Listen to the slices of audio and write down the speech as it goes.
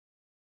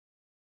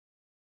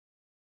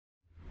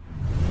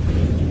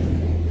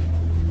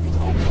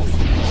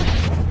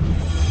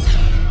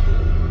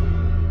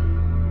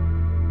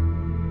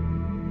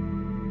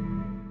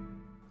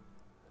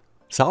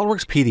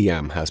SOLIDWORKS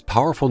PDM has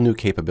powerful new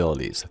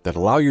capabilities that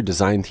allow your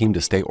design team to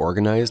stay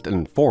organized and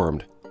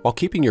informed while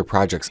keeping your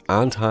projects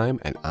on time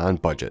and on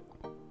budget.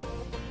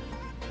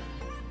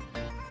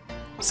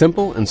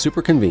 Simple and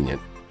super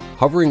convenient,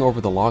 hovering over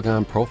the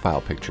logon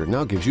profile picture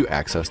now gives you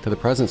access to the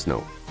Presence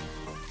Note.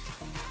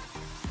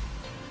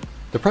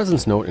 The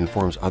Presence Note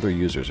informs other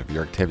users of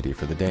your activity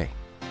for the day.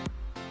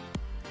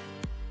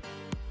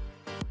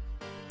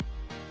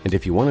 And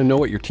if you want to know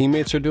what your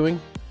teammates are doing,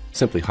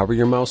 simply hover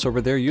your mouse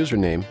over their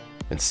username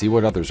and see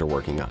what others are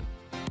working on.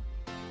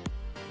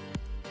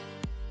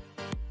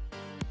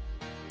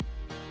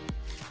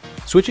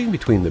 Switching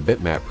between the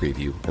bitmap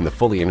preview and the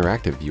fully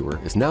interactive viewer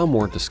is now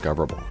more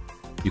discoverable.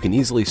 You can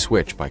easily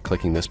switch by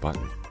clicking this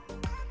button.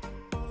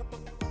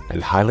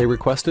 And highly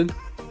requested,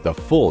 the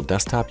full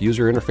desktop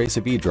user interface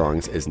of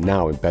eDrawings is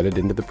now embedded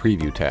into the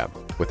Preview tab,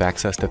 with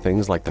access to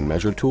things like the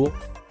Measure tool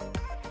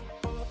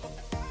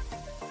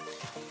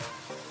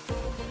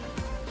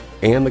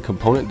and the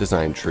component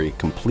design tree,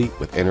 complete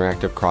with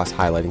interactive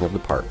cross-highlighting of the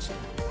parts.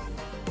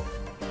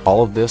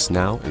 All of this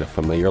now in a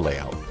familiar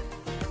layout.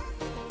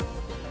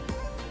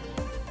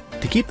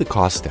 To keep the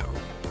costs down,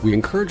 we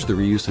encourage the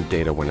reuse of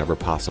data whenever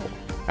possible.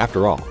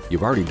 After all,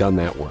 you've already done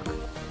that work.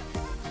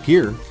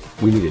 Here,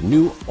 we need a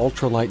new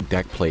ultralight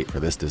deck plate for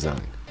this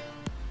design.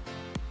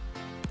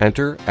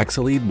 Enter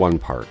EXELEAD 1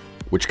 part,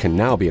 which can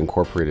now be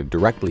incorporated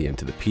directly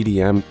into the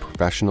PDM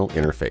professional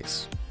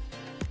interface.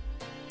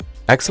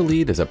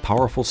 EXELEAD is a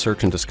powerful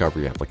search and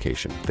discovery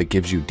application that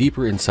gives you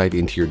deeper insight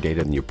into your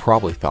data than you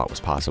probably thought was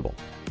possible.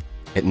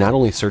 It not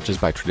only searches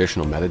by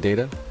traditional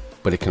metadata,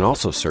 but it can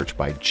also search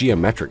by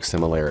geometric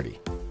similarity.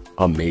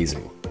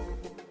 Amazing!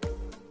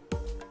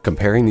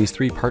 Comparing these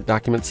three part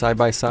documents side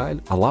by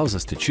side allows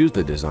us to choose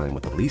the design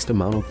with the least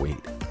amount of weight.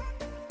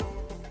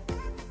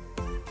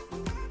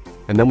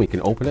 And then we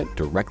can open it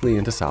directly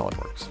into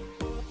SOLIDWORKS,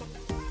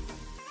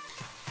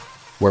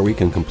 where we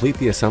can complete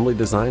the assembly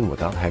design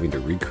without having to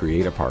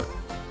recreate a part.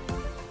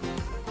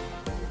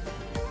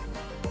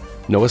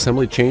 No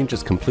assembly change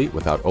is complete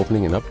without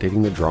opening and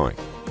updating the drawing.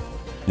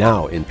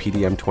 Now in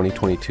PDM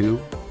 2022,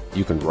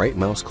 you can right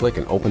mouse click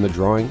and open the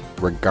drawing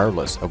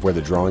regardless of where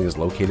the drawing is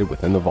located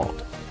within the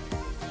vault.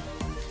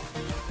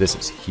 This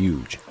is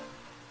huge.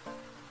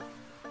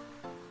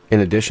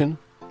 In addition,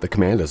 the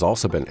command has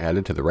also been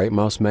added to the right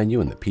mouse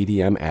menu in the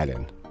PDM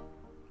add-in.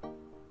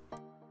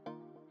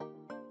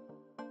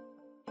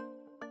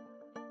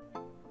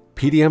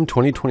 PDM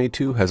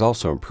 2022 has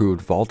also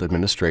improved vault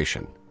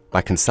administration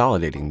by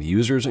consolidating the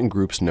Users and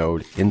Groups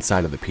node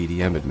inside of the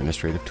PDM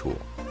administrative tool.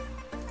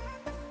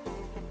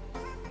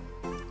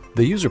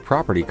 The user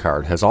property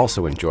card has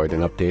also enjoyed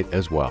an update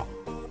as well.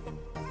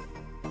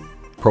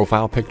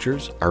 Profile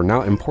pictures are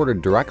now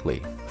imported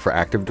directly for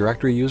Active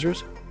Directory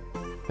users,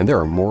 and there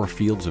are more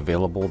fields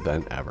available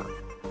than ever.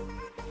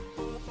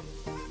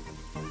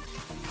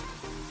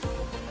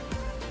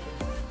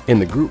 In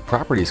the Group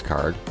Properties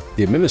card,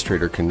 the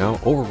administrator can now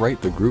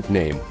overwrite the group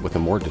name with a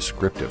more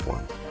descriptive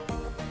one.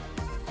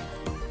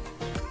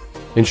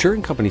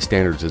 Ensuring company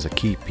standards is a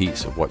key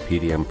piece of what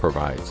PDM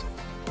provides.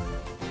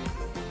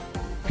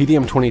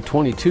 PDM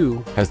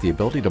 2022 has the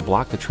ability to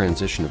block the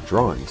transition of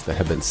drawings that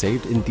have been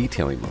saved in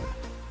detailing mode.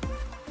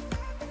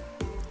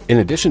 In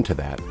addition to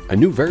that, a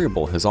new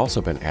variable has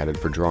also been added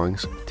for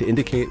drawings to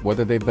indicate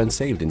whether they've been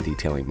saved in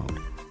detailing mode.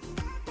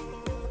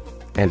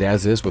 And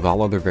as is with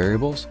all other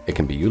variables, it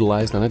can be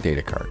utilized on a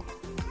data card.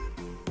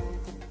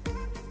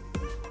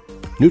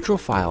 Neutral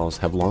files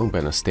have long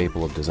been a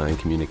staple of design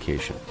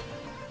communication.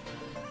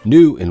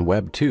 New in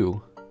Web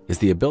 2 is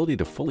the ability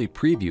to fully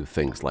preview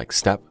things like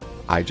STEP,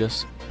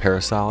 IGES,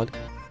 Parasolid,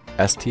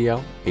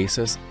 STL,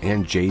 ACIS,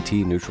 and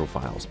JT neutral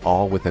files,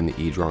 all within the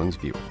eDrawings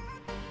viewer.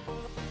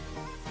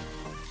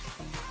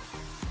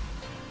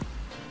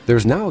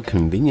 There's now a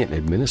convenient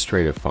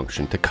administrative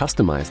function to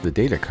customize the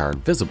data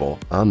card visible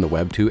on the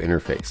Web 2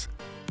 interface.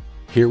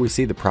 Here we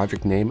see the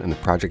project name and the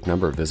project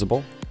number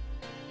visible,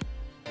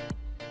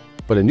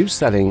 but a new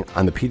setting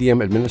on the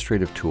PDM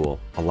administrative tool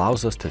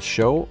allows us to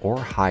show or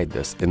hide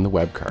this in the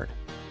web card.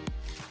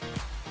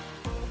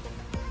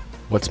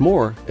 What's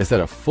more is that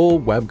a full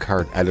web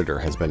card editor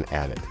has been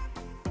added,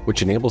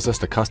 which enables us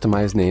to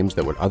customize names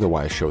that would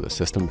otherwise show the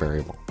system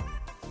variable.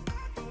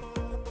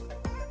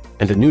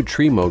 And a new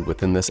tree mode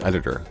within this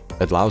editor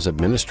that allows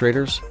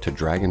administrators to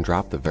drag and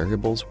drop the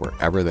variables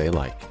wherever they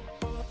like.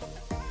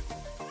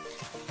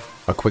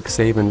 A quick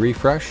save and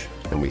refresh,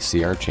 and we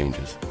see our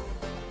changes.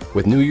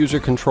 With new user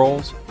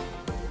controls,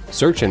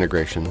 search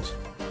integrations,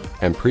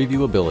 and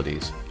preview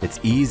abilities,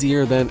 it's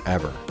easier than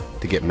ever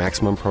to get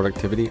maximum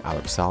productivity out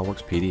of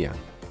SOLIDWORKS PDM.